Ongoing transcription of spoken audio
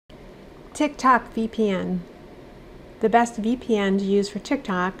TikTok VPN. The best VPN to use for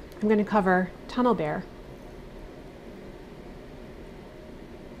TikTok. I'm going to cover TunnelBear.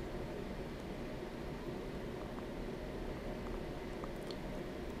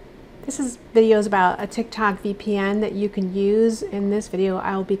 This video is about a TikTok VPN that you can use. In this video,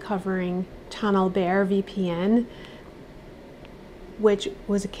 I'll be covering TunnelBear VPN, which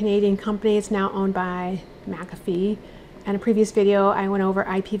was a Canadian company. It's now owned by McAfee. In a previous video, I went over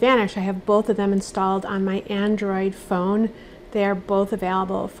IPVanish. I have both of them installed on my Android phone. They are both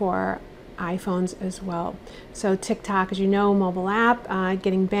available for iPhones as well. So TikTok, as you know, mobile app,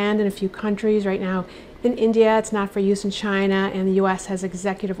 getting banned in a few countries right now. In India, it's not for use in China, and the US has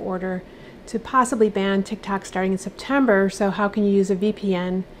executive order to possibly ban TikTok starting in September. So how can you use a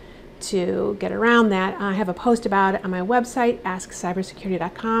VPN to get around that? I have a post about it on my website,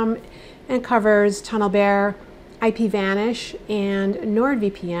 askcybersecurity.com, and covers TunnelBear, IPVanish, and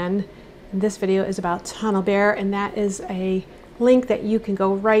NordVPN. And this video is about TunnelBear, and that is a link that you can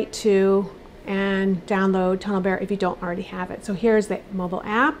go right to and download TunnelBear if you don't already have it. So here's the mobile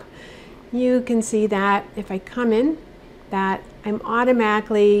app. You can see that if I come in, that I'm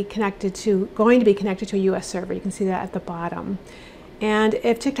automatically going to be connected to a US server. You can see that at the bottom. And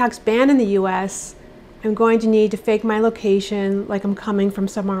if TikTok's banned in the US, I'm going to need to fake my location like I'm coming from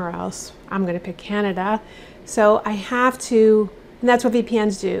somewhere else. I'm going to pick Canada. So I have to, and that's what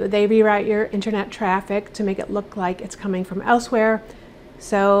VPNs do. They reroute your internet traffic to make it look like it's coming from elsewhere.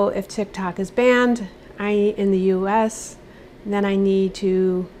 So if TikTok is banned in the US, then I need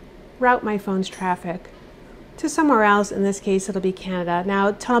to route my phone's traffic to somewhere else. In this case, it'll be Canada.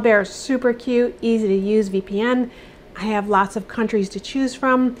 Now, TunnelBear is super cute, easy to use VPN. I have lots of countries to choose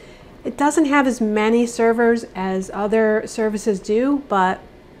from. It doesn't have as many servers as other services do, but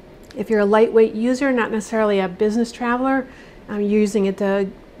if you're a lightweight user, not necessarily a business traveler, using it to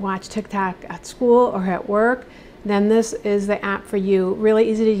watch TikTok at school or at work, then this is the app for you. Really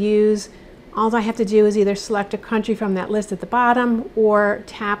easy to use. All I have to do is either select a country from that list at the bottom or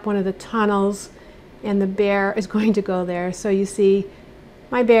tap one of the tunnels and the bear is going to go there. So you see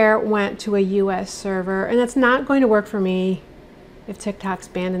my bear went to a US server, and that's not going to work for me if TikTok's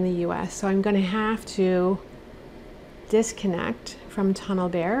banned in the US. So I'm going to have to disconnect from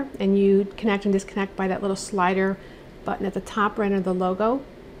TunnelBear, and you connect and disconnect by that little slider button at the top right of the logo.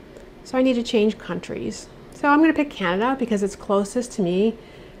 So I need to change countries. So I'm going to pick Canada because it's closest to me.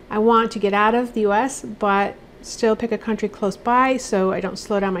 I want to get out of the US, but still pick a country close by so I don't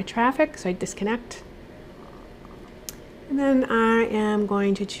slow down my traffic, so I disconnect. And then I am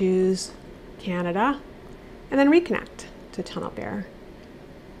going to choose Canada and then reconnect to TunnelBear.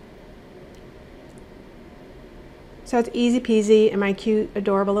 So it's easy peasy, and my cute,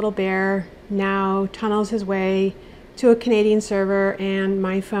 adorable little bear now tunnels his way to a Canadian server, and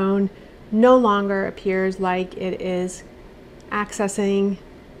my phone no longer appears like it is accessing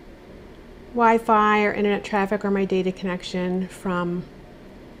Wi-Fi or internet traffic or my data connection from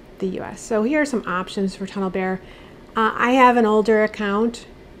the US. So here are some options for TunnelBear. I have an older account,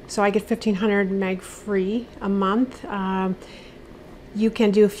 so I get 1,500 meg free a month. You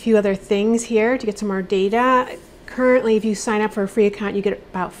can do a few other things here to get some more data. Currently, if you sign up for a free account, you get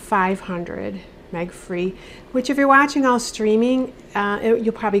about 500 meg free, which if you're watching all streaming,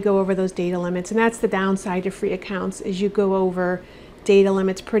 you'll probably go over those data limits. And that's the downside to free accounts, is you go over data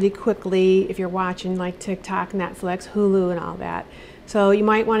limits pretty quickly if you're watching like TikTok, Netflix, Hulu, and all that. So you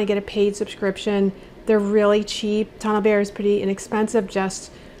might want to get a paid subscription. They're really cheap. TunnelBear is pretty inexpensive,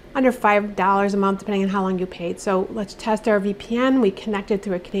 just under $5 a month, depending on how long you paid. So let's test our VPN. We connected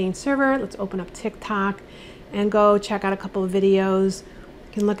through a Canadian server. Let's open up TikTok and go check out a couple of videos.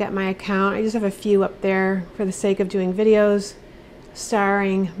 You can look at my account. I just have a few up there for the sake of doing videos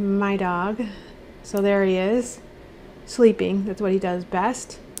starring my dog. So there he is, sleeping. That's what he does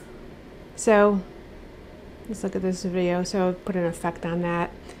best. So let's look at this video. So put an effect on that.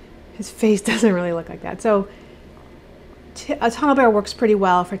 His face doesn't really look like that. So TunnelBear works pretty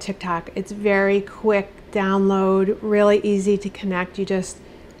well for TikTok. It's very quick download, really easy to connect. You just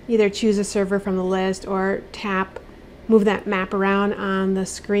either choose a server from the list or move that map around on the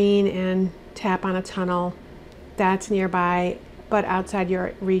screen and tap on a tunnel that's nearby but outside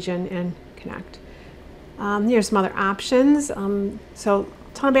your region and connect. Here's some other options. So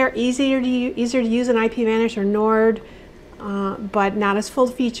TunnelBear, easier to use than IPVanish or Nord, but not as full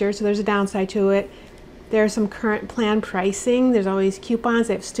feature, so there's a downside to it. There's some current plan pricing. There's always coupons.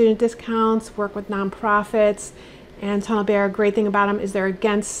 They have student discounts, work with nonprofits, and TunnelBear, great thing about them is they're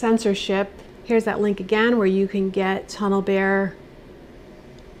against censorship. Here's that link again where you can get TunnelBear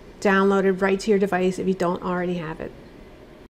downloaded right to your device if you don't already have it.